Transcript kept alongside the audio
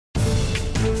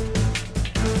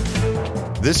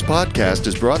This podcast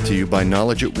is brought to you by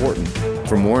Knowledge at Wharton.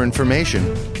 For more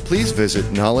information, please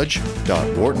visit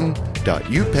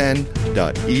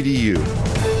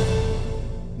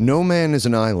knowledge.wharton.upenn.edu. No man is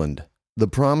an island. The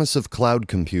promise of cloud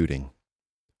computing.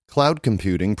 Cloud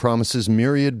computing promises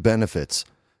myriad benefits,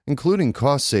 including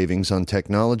cost savings on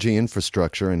technology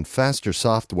infrastructure and faster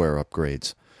software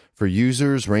upgrades for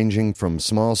users ranging from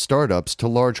small startups to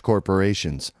large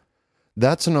corporations.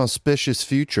 That's an auspicious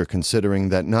future considering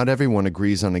that not everyone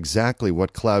agrees on exactly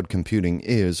what cloud computing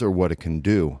is or what it can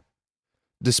do.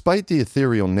 Despite the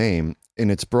ethereal name,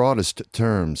 in its broadest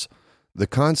terms, the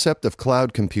concept of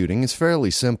cloud computing is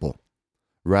fairly simple.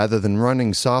 Rather than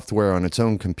running software on its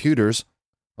own computers,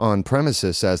 on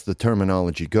premises as the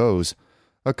terminology goes,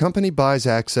 a company buys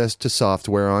access to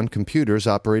software on computers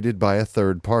operated by a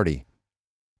third party.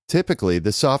 Typically,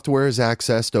 the software is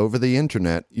accessed over the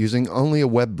internet using only a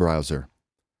web browser.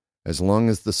 As long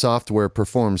as the software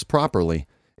performs properly,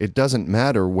 it doesn't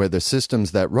matter where the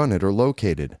systems that run it are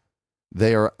located.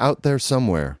 They are out there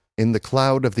somewhere, in the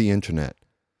cloud of the internet.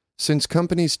 Since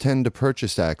companies tend to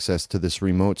purchase access to this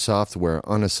remote software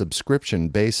on a subscription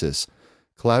basis,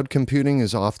 cloud computing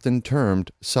is often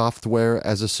termed software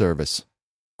as a service.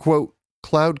 Quote,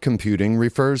 cloud computing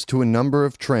refers to a number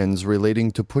of trends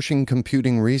relating to pushing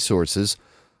computing resources,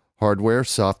 hardware,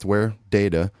 software,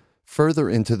 data, further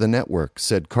into the network,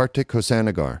 said Kartik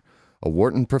Hosanagar, a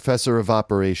Wharton professor of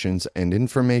operations and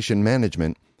information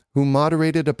management, who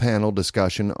moderated a panel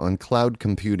discussion on cloud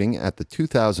computing at the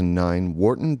 2009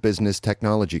 Wharton Business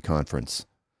Technology Conference.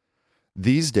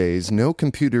 These days, no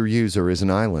computer user is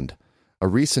an island. A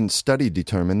recent study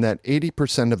determined that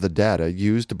 80% of the data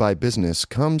used by business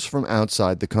comes from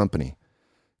outside the company.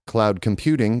 Cloud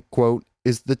computing, quote,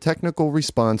 is the technical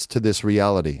response to this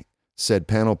reality, said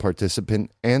panel participant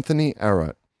Anthony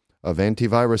Arrott of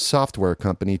antivirus software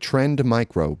company Trend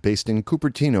Micro based in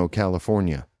Cupertino,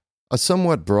 California. A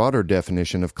somewhat broader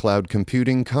definition of cloud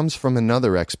computing comes from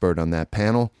another expert on that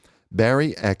panel,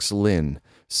 Barry X. Lin,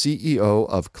 CEO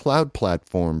of cloud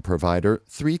platform provider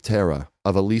 3Terra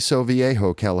of Aliso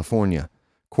Viejo, California.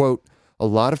 Quote, a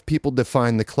lot of people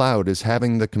define the cloud as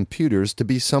having the computers to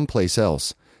be someplace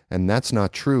else, and that's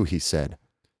not true, he said.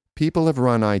 People have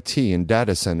run IT in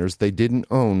data centers they didn't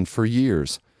own for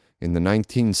years. In the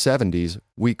 1970s,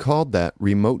 we called that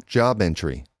remote job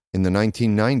entry. In the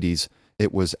 1990s,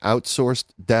 it was outsourced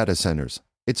data centers.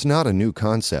 It's not a new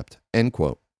concept, end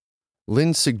quote.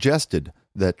 Lin suggested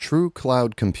that true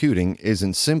cloud computing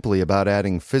isn't simply about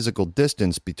adding physical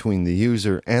distance between the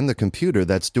user and the computer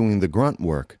that's doing the grunt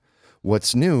work.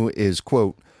 What's new is,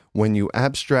 quote, when you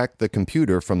abstract the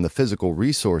computer from the physical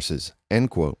resources, end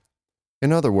quote.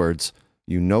 In other words,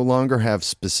 you no longer have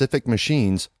specific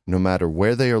machines, no matter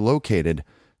where they are located,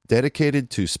 dedicated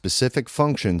to specific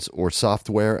functions or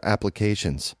software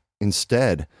applications.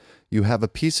 Instead, you have a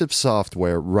piece of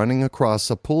software running across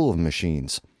a pool of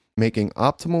machines, making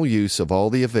optimal use of all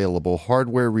the available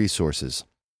hardware resources.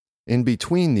 In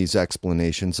between these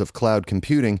explanations of cloud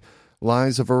computing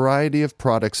lies a variety of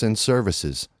products and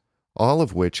services, all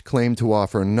of which claim to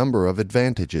offer a number of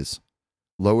advantages.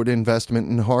 Lowered investment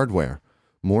in hardware,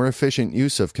 more efficient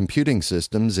use of computing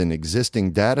systems in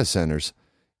existing data centers,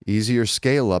 easier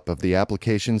scale-up of the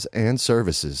applications and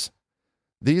services.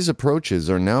 These approaches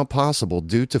are now possible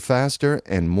due to faster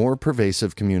and more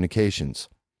pervasive communications.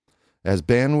 As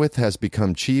bandwidth has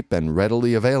become cheap and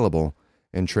readily available,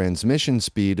 and transmission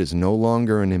speed is no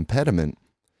longer an impediment,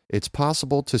 it's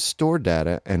possible to store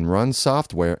data and run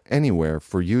software anywhere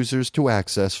for users to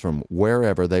access from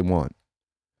wherever they want.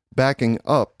 Backing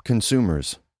up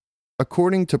consumers.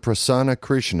 According to Prasanna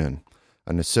Krishnan,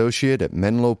 an associate at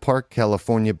Menlo Park,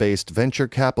 California-based venture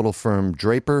capital firm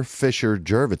Draper Fisher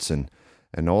Jurvetson,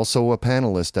 and also a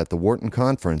panelist at the Wharton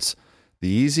Conference, the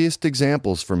easiest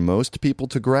examples for most people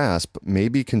to grasp may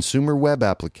be consumer web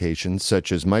applications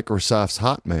such as Microsoft's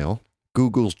Hotmail,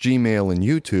 Google's Gmail and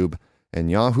YouTube,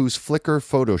 and Yahoo's Flickr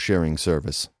photo sharing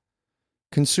service.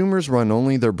 Consumers run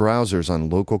only their browsers on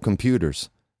local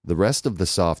computers. The rest of the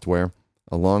software,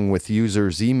 along with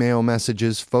users' email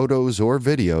messages, photos, or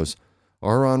videos,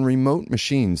 are on remote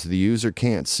machines the user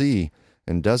can't see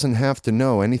and doesn't have to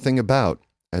know anything about,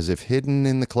 as if hidden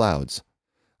in the clouds.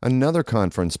 Another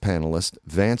conference panelist,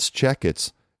 Vance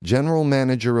Checketts, general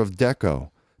manager of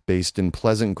Deco, based in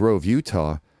Pleasant Grove,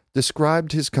 Utah,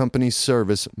 described his company's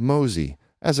service, Mozy,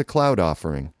 as a cloud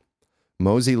offering.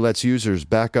 Mozy lets users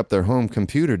back up their home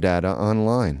computer data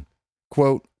online.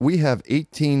 Quote, we have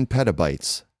 18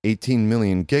 petabytes, 18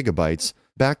 million gigabytes,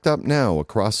 backed up now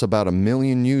across about 1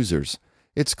 million users.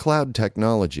 It's cloud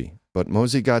technology, but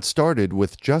Mozy got started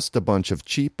with just a bunch of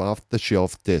cheap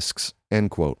off-the-shelf disks,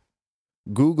 end quote.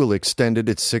 Google extended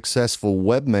its successful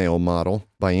webmail model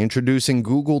by introducing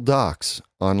Google Docs,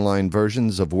 online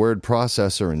versions of word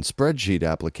processor and spreadsheet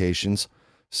applications,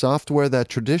 software that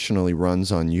traditionally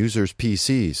runs on users'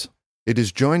 PCs. It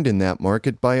is joined in that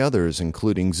market by others,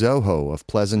 including Zoho of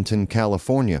Pleasanton,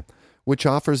 California, which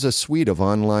offers a suite of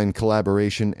online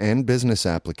collaboration and business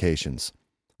applications.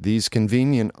 These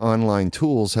convenient online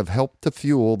tools have helped to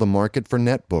fuel the market for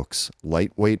netbooks,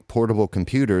 lightweight portable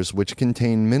computers which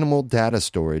contain minimal data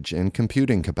storage and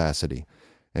computing capacity,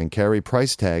 and carry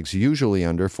price tags usually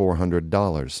under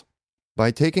 $400. By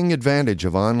taking advantage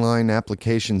of online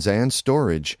applications and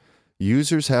storage,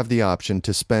 users have the option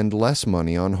to spend less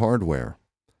money on hardware.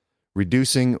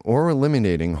 Reducing or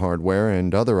eliminating hardware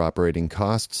and other operating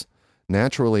costs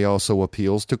naturally also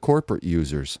appeals to corporate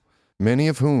users, many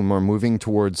of whom are moving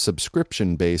towards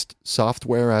subscription-based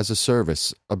software as a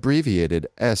service, abbreviated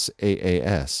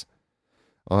SaaS.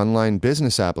 Online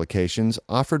business applications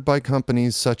offered by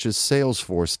companies such as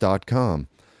Salesforce.com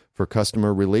for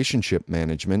customer relationship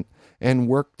management and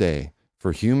Workday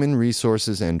for human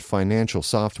resources and financial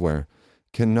software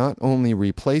can not only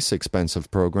replace expensive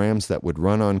programs that would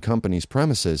run on companies'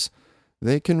 premises,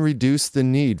 they can reduce the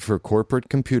need for corporate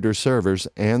computer servers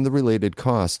and the related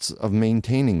costs of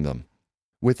maintaining them.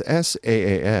 With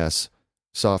SaaS,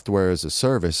 software as a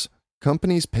service,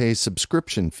 companies pay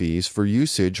subscription fees for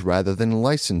usage rather than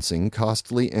licensing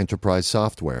costly enterprise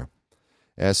software.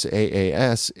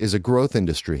 SaaS is a growth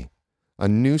industry. A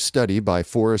new study by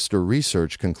Forrester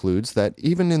Research concludes that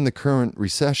even in the current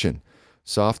recession,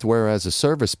 software as a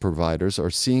service providers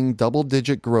are seeing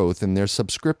double-digit growth in their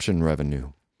subscription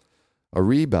revenue.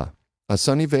 Ariba, a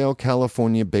Sunnyvale,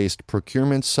 California-based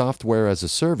procurement software as a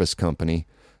service company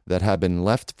that had been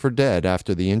left for dead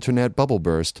after the internet bubble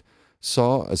burst,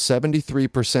 saw a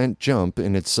 73% jump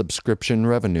in its subscription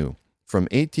revenue, from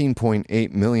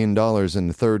 $18.8 million in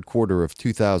the third quarter of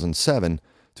 2007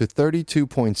 to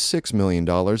 $32.6 million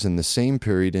in the same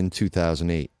period in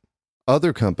 2008.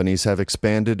 Other companies have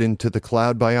expanded into the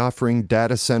cloud by offering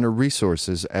data center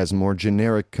resources as more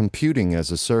generic computing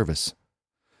as a service.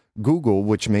 Google,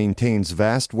 which maintains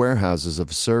vast warehouses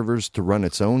of servers to run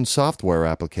its own software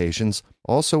applications,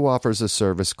 also offers a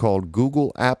service called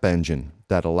Google App Engine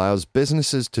that allows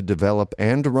businesses to develop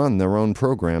and run their own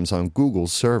programs on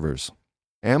Google's servers.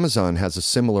 Amazon has a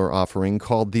similar offering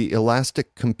called the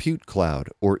Elastic Compute Cloud,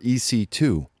 or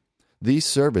EC2. These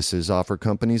services offer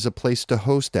companies a place to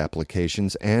host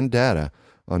applications and data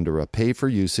under a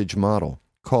pay-for-usage model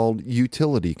called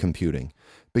utility computing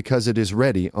because it is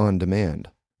ready on demand,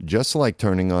 just like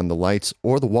turning on the lights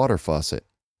or the water faucet.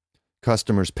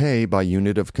 Customers pay by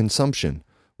unit of consumption,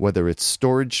 whether it's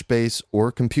storage space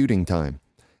or computing time,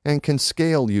 and can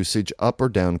scale usage up or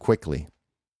down quickly.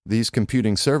 These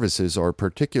computing services are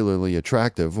particularly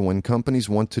attractive when companies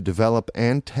want to develop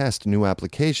and test new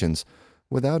applications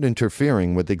without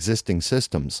interfering with existing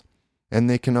systems, and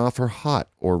they can offer hot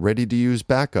or ready-to-use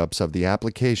backups of the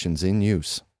applications in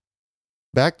use.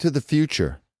 Back to the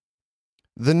future.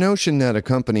 The notion that a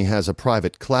company has a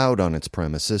private cloud on its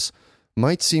premises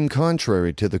might seem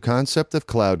contrary to the concept of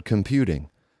cloud computing,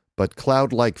 but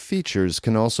cloud-like features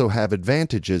can also have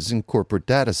advantages in corporate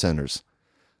data centers.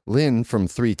 Lin from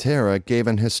 3Tera gave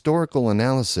an historical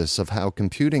analysis of how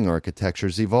computing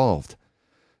architectures evolved.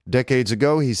 Decades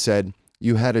ago, he said,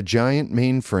 you had a giant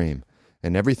mainframe,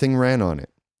 and everything ran on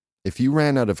it. If you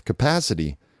ran out of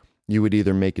capacity, you would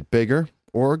either make it bigger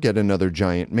or get another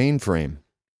giant mainframe.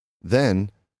 Then,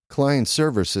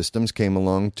 client-server systems came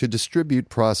along to distribute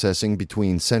processing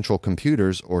between central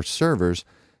computers or servers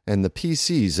and the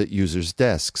PCs at users'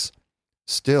 desks.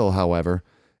 Still, however,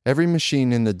 every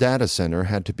machine in the data center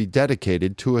had to be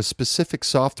dedicated to a specific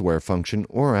software function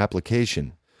or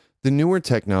application. The newer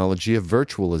technology of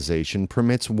virtualization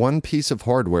permits one piece of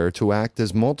hardware to act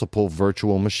as multiple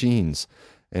virtual machines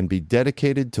and be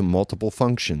dedicated to multiple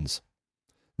functions.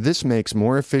 This makes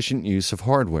more efficient use of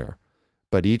hardware,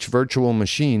 but each virtual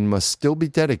machine must still be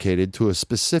dedicated to a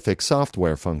specific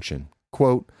software function.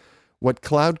 Quote, what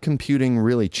cloud computing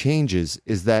really changes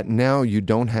is that now you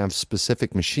don't have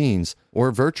specific machines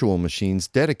or virtual machines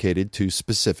dedicated to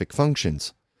specific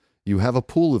functions. You have a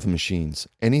pool of machines.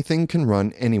 Anything can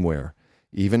run anywhere,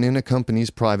 even in a company's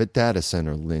private data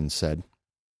center, Lin said.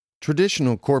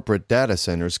 Traditional corporate data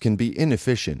centers can be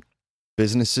inefficient.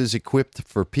 Businesses equipped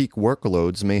for peak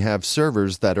workloads may have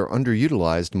servers that are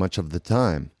underutilized much of the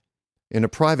time. In a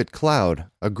private cloud,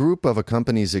 a group of a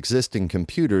company's existing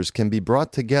computers can be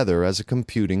brought together as a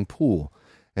computing pool,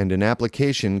 and an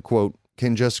application, quote,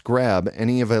 can just grab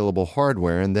any available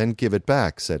hardware and then give it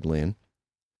back, said Lin.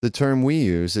 The term we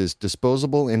use is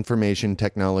disposable information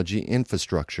technology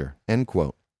infrastructure, end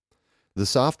quote. The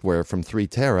software from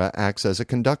 3Terra acts as a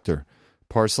conductor,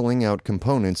 parceling out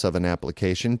components of an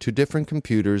application to different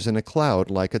computers in a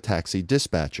cloud like a taxi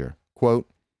dispatcher. Quote,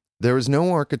 there is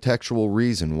no architectural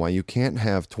reason why you can't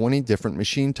have 20 different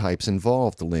machine types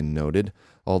involved, Lin noted,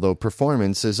 although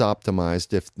performance is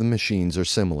optimized if the machines are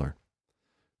similar.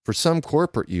 For some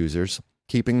corporate users,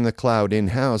 keeping the cloud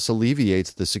in-house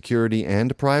alleviates the security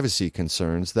and privacy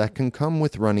concerns that can come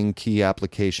with running key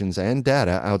applications and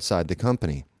data outside the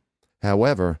company.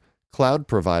 However, cloud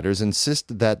providers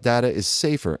insist that data is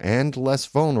safer and less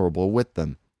vulnerable with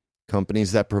them.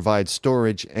 Companies that provide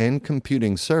storage and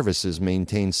computing services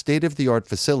maintain state-of-the-art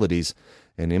facilities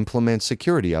and implement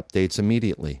security updates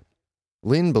immediately.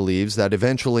 Lin believes that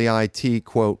eventually IT,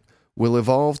 quote, will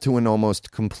evolve to an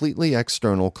almost completely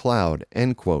external cloud,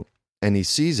 end quote, and he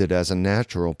sees it as a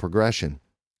natural progression.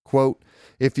 Quote,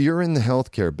 if you're in the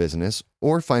healthcare business,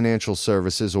 or financial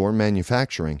services or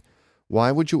manufacturing,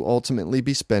 why would you ultimately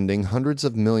be spending hundreds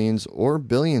of millions or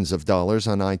billions of dollars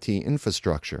on IT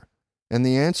infrastructure? And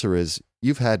the answer is,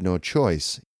 you've had no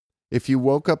choice. If you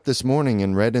woke up this morning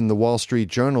and read in the Wall Street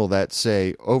Journal that,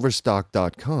 say,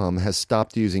 Overstock.com has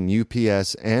stopped using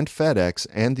UPS and FedEx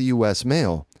and the U.S.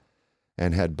 Mail,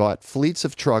 and had bought fleets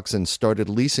of trucks and started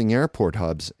leasing airport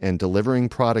hubs and delivering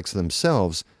products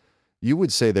themselves, you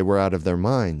would say they were out of their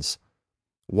minds.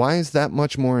 Why is that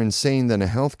much more insane than a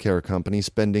healthcare company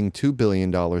spending $2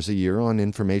 billion a year on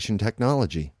information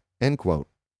technology? End quote.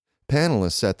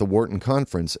 Panelists at the Wharton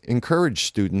Conference encouraged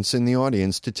students in the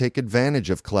audience to take advantage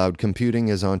of cloud computing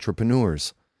as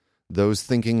entrepreneurs. Those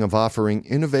thinking of offering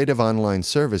innovative online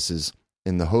services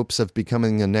in the hopes of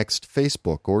becoming the next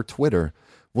Facebook or Twitter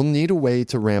will need a way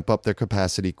to ramp up their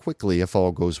capacity quickly if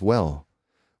all goes well.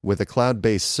 With a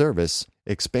cloud-based service,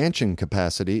 expansion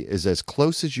capacity is as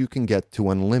close as you can get to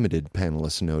unlimited,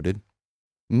 panelists noted.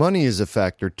 Money is a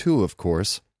factor too, of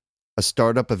course. A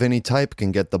startup of any type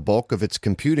can get the bulk of its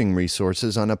computing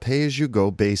resources on a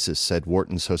pay-as-you-go basis, said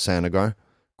Wharton's Hosanagar.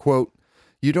 Quote,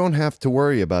 you don't have to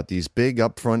worry about these big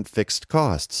upfront fixed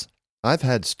costs. I've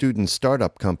had student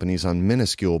startup companies on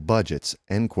minuscule budgets,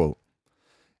 end quote.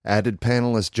 Added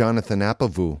panelist Jonathan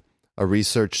Apavu, a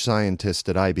research scientist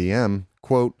at IBM,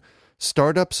 quote,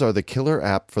 startups are the killer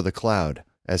app for the cloud.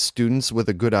 As students with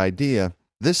a good idea,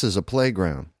 this is a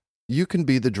playground. You can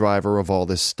be the driver of all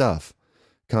this stuff.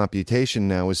 Computation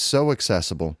now is so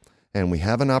accessible, and we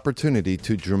have an opportunity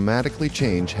to dramatically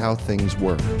change how things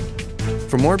work.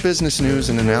 For more business news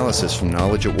and analysis from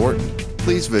Knowledge at Wharton,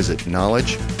 please visit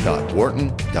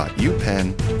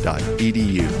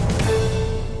knowledge.wharton.upenn.edu.